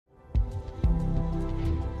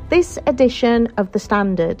This edition of The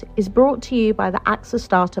Standard is brought to you by the AXA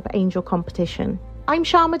Startup Angel Competition. I'm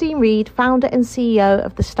Sharmadean Reid, founder and CEO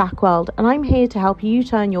of The Stack World, and I'm here to help you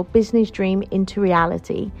turn your business dream into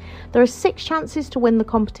reality. There are 6 chances to win the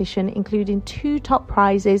competition, including 2 top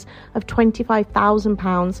prizes of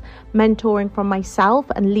 £25,000, mentoring from myself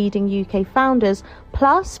and leading UK founders,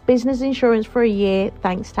 plus business insurance for a year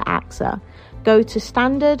thanks to AXA. Go to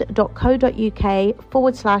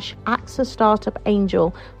standard.co.uk/AXA Startup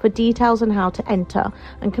Angel for details on how to enter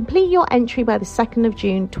and complete your entry by the 2nd of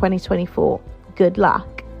June 2024. Good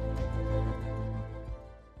luck.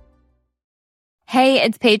 Hey,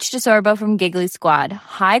 it's Paige DeSorbo from Giggly Squad.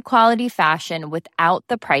 High quality fashion without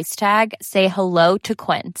the price tag. Say hello to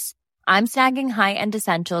Quince. I'm snagging high-end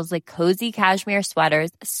essentials like cozy cashmere sweaters,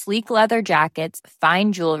 sleek leather jackets,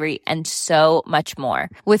 fine jewelry, and so much more.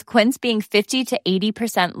 With Quince being 50 to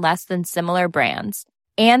 80% less than similar brands.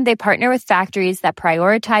 And they partner with factories that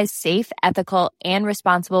prioritize safe, ethical, and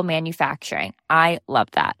responsible manufacturing. I love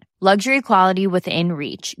that. Luxury quality within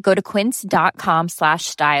reach. Go to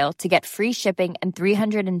quince.com/style to get free shipping and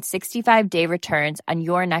 365-day returns on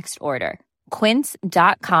your next order.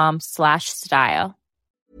 Quince.com/style.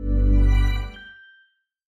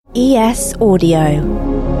 ES Audio.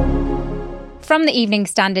 From the Evening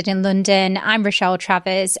Standard in London, I'm Rochelle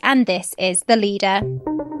Travers, and this is The Leader.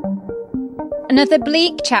 Another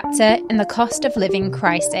bleak chapter in the cost of living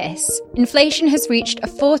crisis. Inflation has reached a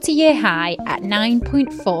 40-year high at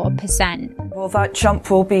 9.4%. Well, that jump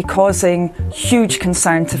will be causing huge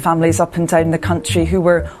concern to families up and down the country who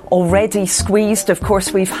were already squeezed. Of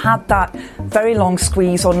course, we've had that very long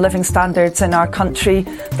squeeze on living standards in our country,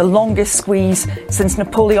 the longest squeeze since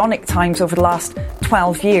Napoleonic times over the last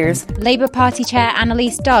 12 years. Labour Party Chair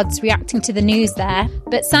Annalise Dodds reacting to the news there.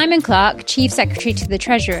 But Simon Clarke, Chief Secretary to the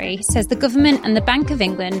Treasury, says the government and the Bank of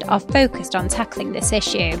England are focused on tackling this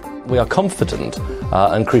issue. We are confident,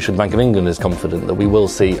 and crucially the Bank of England is confident, that we will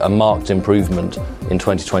see a marked improvement in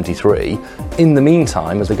 2023. In the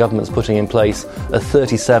meantime, as the government's putting in place a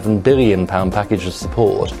 £37 billion package of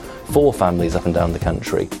support for families up and down the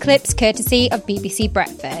country. Clips courtesy of BBC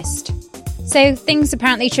Breakfast. So things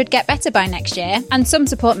apparently should get better by next year, and some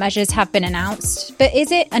support measures have been announced. But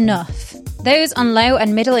is it enough? Those on low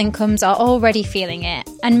and middle incomes are already feeling it,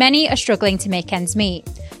 and many are struggling to make ends meet.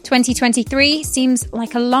 2023 seems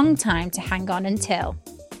like a long time to hang on until.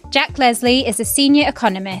 Jack Leslie is a senior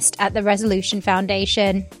economist at the Resolution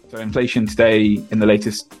Foundation. So inflation today in the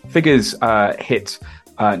latest figures hit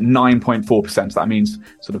 9.4%. That means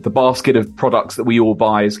sort of the basket of products that we all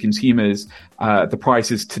buy as consumers, the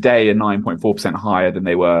prices today are 9.4% higher than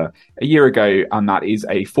they were a year ago, and that is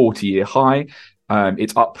a 40-year high.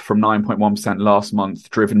 It's up from 9.1% last month,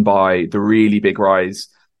 driven by the really big rise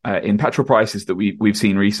in petrol prices that we've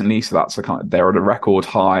seen recently. So that's they're at a record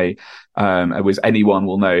high, as anyone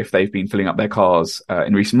will know if they've been filling up their cars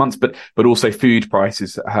in recent months. But also food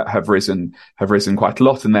prices have risen quite a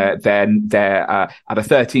lot, and they're at a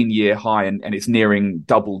 13-year high, and it's nearing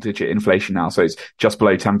double-digit inflation now. So it's just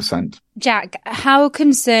below 10%. Jack, how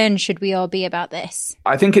concerned should we all be about this?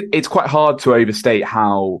 I think it's quite hard to overstate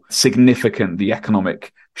how significant the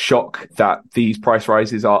economic shock that these price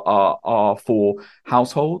rises are for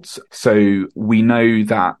households. So we know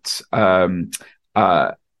that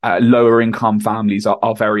lower income families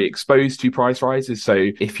are very exposed to price rises.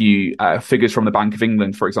 So if you figures from the Bank of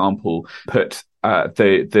England, for example, put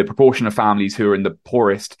the proportion of families who are in the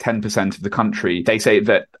poorest 10% of the country, they say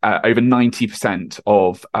that over 90%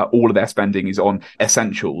 of all of their spending is on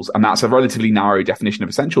essentials. And that's a relatively narrow definition of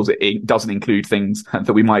essentials. It doesn't include things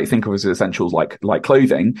that we might think of as essentials like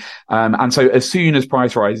clothing. And so as soon as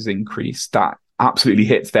price rises increase, that absolutely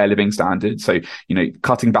hits their living standards. So,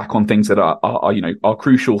 cutting back on things that are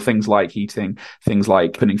crucial, things like heating, things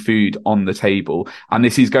like putting food on the table. And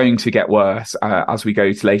this is going to get worse as we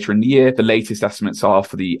go to later in the year. The latest estimates are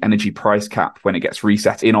for the energy price cap when it gets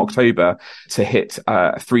reset in October to hit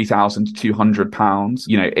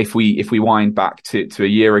 £3,200. If we wind back to a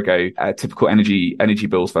year ago, typical energy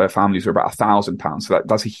bills for families were about £1,000. So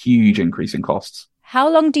that's a huge increase in costs. How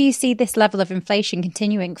long do you see this level of inflation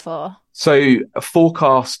continuing for? So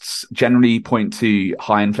forecasts generally point to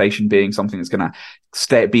high inflation being something that's going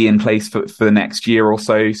to be in place for the next year or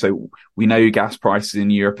so. So we know gas prices in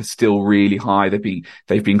Europe are still really high.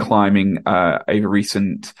 They've been climbing over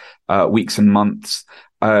recent weeks and months.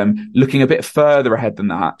 Looking a bit further ahead than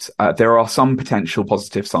that, there are some potential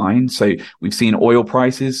positive signs. So we've seen oil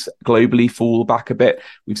prices globally fall back a bit.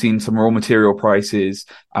 We've seen some raw material prices,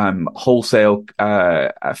 wholesale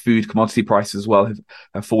food commodity prices as well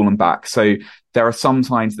have fallen back. So there are some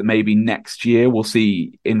signs that maybe next year we'll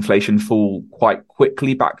see inflation fall quite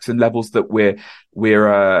quickly back to levels that we're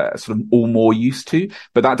sort of all more used to.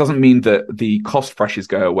 But that doesn't mean that the cost pressures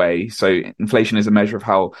go away. So inflation is a measure of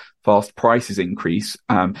how fast prices increase.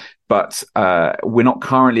 But we're not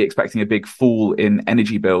currently expecting a big fall in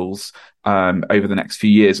energy bills over the next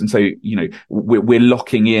few years. And so, we're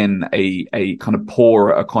locking in a kind of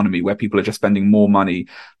poorer economy where people are just spending more money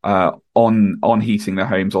on heating their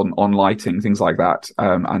homes, on lighting, things like that.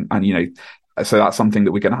 So that's something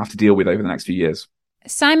that we're going to have to deal with over the next few years.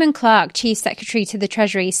 Simon Clarke, Chief Secretary to the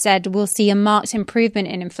Treasury, said we'll see a marked improvement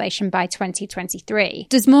in inflation by 2023.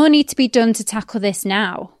 Does more need to be done to tackle this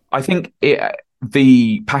now? I think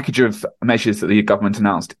the package of measures that the government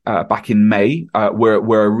announced back in May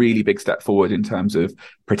were a really big step forward in terms of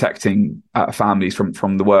protecting families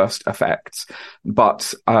from the worst effects.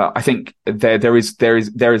 But I think there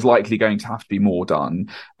is likely going to have to be more done,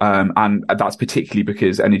 and that's particularly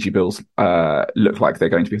because energy bills look like they're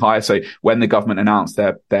going to be higher. So when the government announced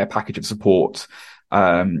their package of support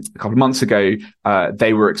a couple of months ago,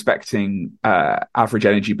 they were expecting average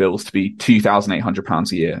energy bills to be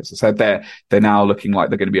 £2,800 a year. As I said, they're now looking like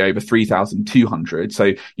they're going to be over £3,200.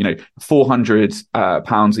 So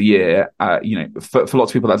 £400 a year. For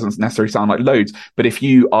lots of people that doesn't necessarily sound like loads, but if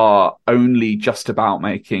you are only just about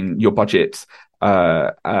making your budget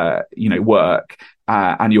work,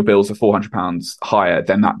 and your bills are £400 higher,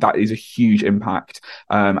 then that is a huge impact.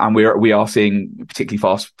 And we are seeing particularly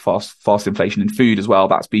fast inflation in food as well.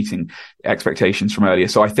 That's beating expectations from earlier.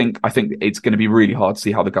 So I think it's going to be really hard to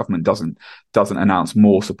see how the government doesn't announce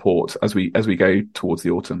more support as we go towards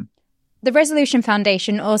the autumn. The Resolution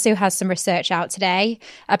Foundation also has some research out today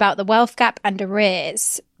about the wealth gap and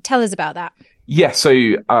arrears. Tell us about that. Yes, so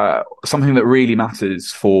something that really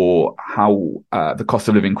matters for how the cost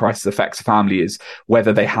of living crisis affects a family is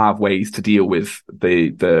whether they have ways to deal with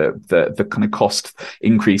the kind of cost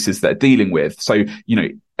increases they're dealing with. So,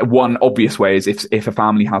 one obvious way is if a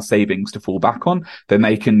family has savings to fall back on, then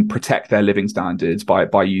they can protect their living standards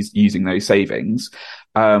by using those savings.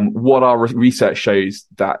 What our research shows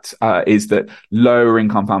is that lower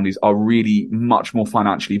income families are really much more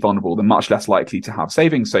financially vulnerable. They're much less likely to have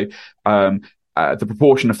savings. So, the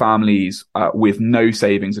proportion of families with no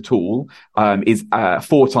savings at all is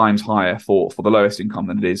 4 times higher for the lowest income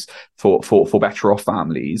than it is for better off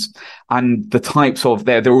families. And the types of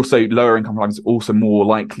they're also lower income families also more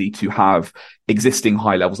likely to have existing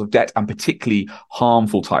high levels of debt, and particularly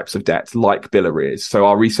harmful types of debt like bill arrears. So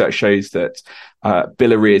our research shows that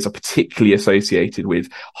bill arrears are particularly associated with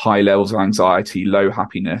high levels of anxiety, low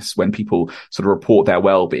happiness when people sort of report their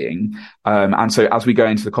well-being. And so as we go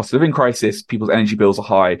into the cost of living crisis, people's energy bills are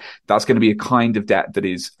high. That's going to be a kind of debt that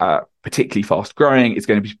is particularly fast growing. It's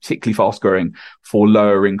going to be particularly fast growing for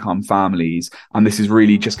lower income families. And this is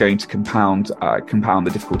really just going to compound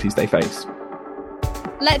the difficulties they face.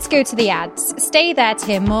 Let's go to the ads. Stay there to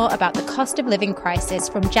hear more about the cost of living crisis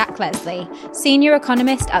from Jack Leslie, Senior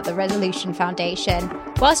Economist at the Resolution Foundation.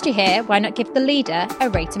 Whilst you're here, why not give the leader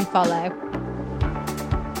a rate and follow?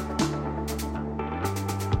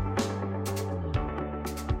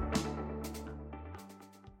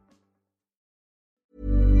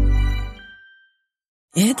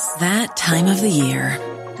 It's that time of the year.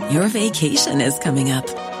 Your vacation is coming up.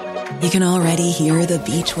 You can already hear the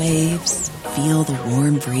beach waves, feel the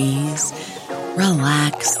warm breeze,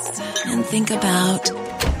 relax, and think about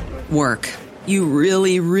work. You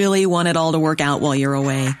really, really want it all to work out while you're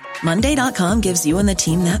away. Monday.com gives you and the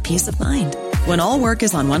team that peace of mind. When all work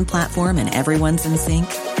is on one platform and everyone's in sync,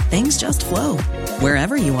 things just flow.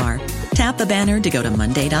 Wherever you are, tap the banner to go to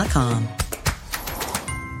Monday.com.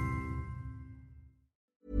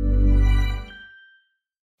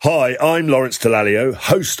 Hi, I'm Lawrence Dallaglio,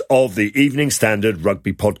 host of the Evening Standard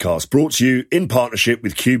Rugby Podcast, brought to you in partnership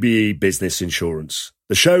with QBE Business Insurance.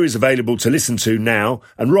 The show is available to listen to now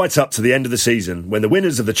and right up to the end of the season, when the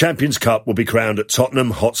winners of the Champions Cup will be crowned at Tottenham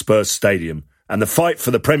Hotspur Stadium, and the fight for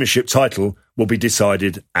the Premiership title will be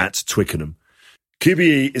decided at Twickenham.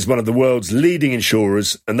 QBE is one of the world's leading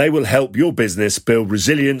insurers, and they will help your business build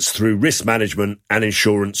resilience through risk management and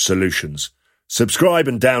insurance solutions. Subscribe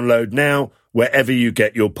and download now wherever you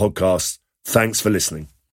get your podcasts. Thanks for listening.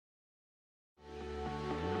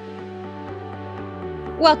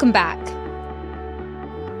 Welcome back.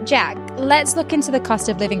 Jack, let's look into the cost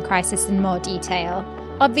of living crisis in more detail.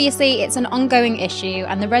 Obviously, it's an ongoing issue,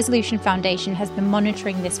 and the Resolution Foundation has been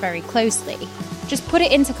monitoring this very closely. Just put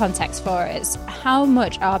it into context for us. How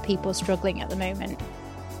much are people struggling at the moment?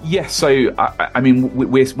 Yes, so I mean,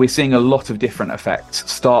 we're seeing a lot of different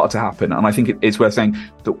effects start to happen, and I think it's worth saying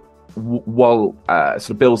that while sort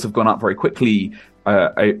of bills have gone up very quickly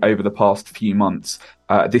over the past few months,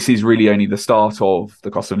 this is really only the start of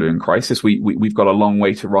the cost of living crisis. We've got a long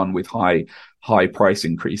way to run with high price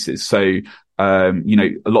increases. So,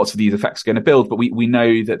 lots of these effects are going to build, but we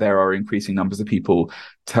know that there are increasing numbers of people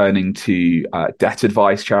turning to debt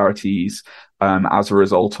advice charities as a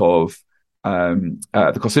result of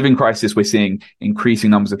the cost of living crisis. We're seeing increasing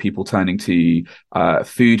numbers of people turning to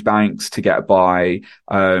food banks to get by.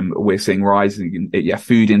 We're seeing rising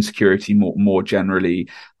food insecurity more generally,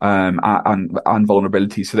 and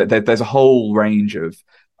vulnerability. So that there's a whole range of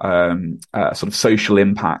sort of social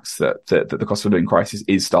impacts that the cost of living crisis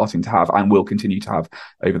is starting to have and will continue to have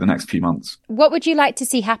over the next few months. What would you like to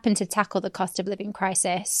see happen to tackle the cost of living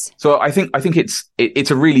crisis? So I think it's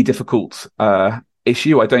a really difficult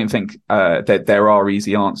issue. I don't think that there are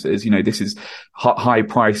easy answers. This is high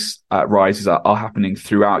price rises are happening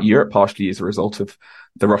throughout Europe, partially as a result of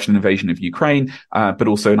the Russian invasion of Ukraine, but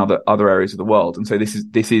also in other areas of the world. And so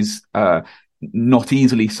this is not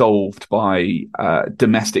easily solved by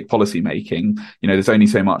domestic policy making. There's only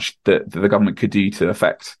so much that the government could do to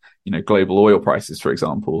affect global oil prices, for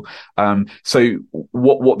example. So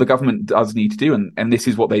what the government does need to do, and this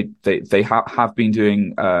is what they have been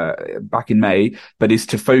doing back in May, but is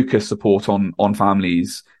to focus support on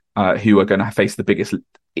families who are going to face the biggest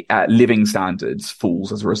living standards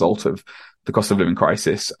falls as a result of the cost of living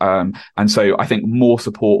crisis. And so I think more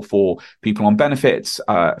support for people on benefits,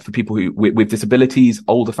 for people who with disabilities,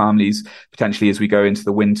 older families, potentially as we go into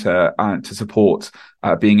the winter, to support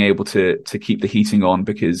being able to keep the heating on,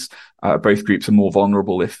 because both groups are more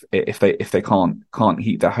vulnerable if they can't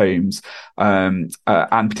heat their homes, and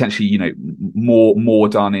potentially more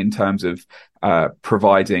done in terms of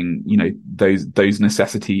providing those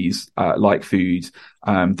necessities like food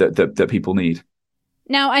that people need.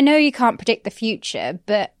 Now, I know you can't predict the future,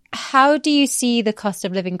 but how do you see the cost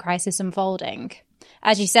of living crisis unfolding?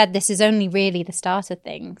 As you said, this is only really the start of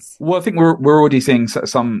things. Well, I think we're already seeing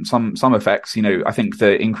some effects. I think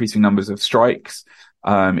the increasing numbers of strikes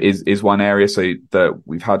is one area. So that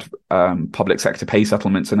we've had public sector pay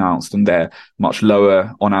settlements announced, and they're much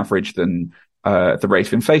lower on average than the rate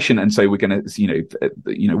of inflation. And so we're going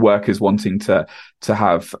to, workers wanting to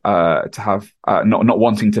have not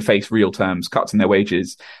wanting to face real terms cuts in their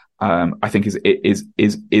wages, I think is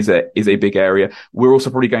a big area. We're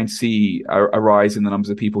also probably going to see a rise in the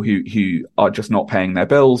numbers of people who are just not paying their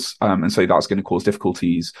bills. And so that's going to cause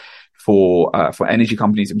difficulties for energy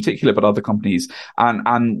companies in particular, but other companies.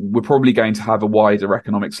 And we're probably going to have a wider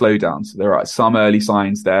economic slowdown. So there are some early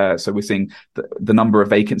signs there. So we're seeing the number of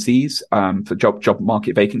vacancies, for job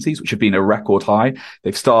market vacancies, which have been a record high.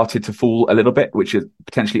 They've started to fall a little bit, which is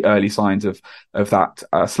potentially early signs of that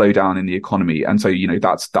slowdown in the economy. And so,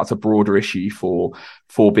 that's a broader issue for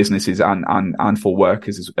businesses and for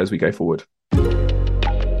workers as we go forward.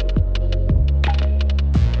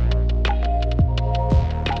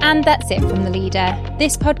 And that's it from The Leader.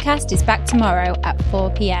 This podcast is back tomorrow at 4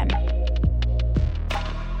 p.m.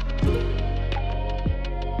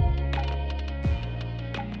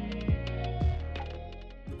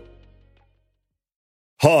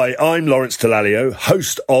 Hi, I'm Lawrence Dallaglio,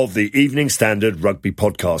 host of the Evening Standard Rugby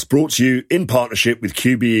Podcast, brought to you in partnership with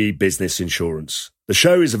QBE Business Insurance. The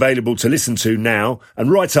show is available to listen to now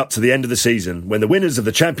and right up to the end of the season, when the winners of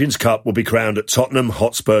the Champions Cup will be crowned at Tottenham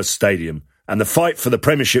Hotspur Stadium, and the fight for the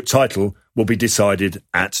Premiership title will be decided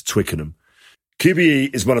at Twickenham.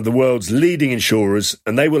 QBE is one of the world's leading insurers,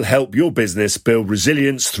 and they will help your business build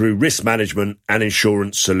resilience through risk management and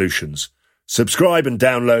insurance solutions. Subscribe and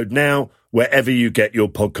download now wherever you get your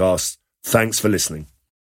podcasts. Thanks for listening.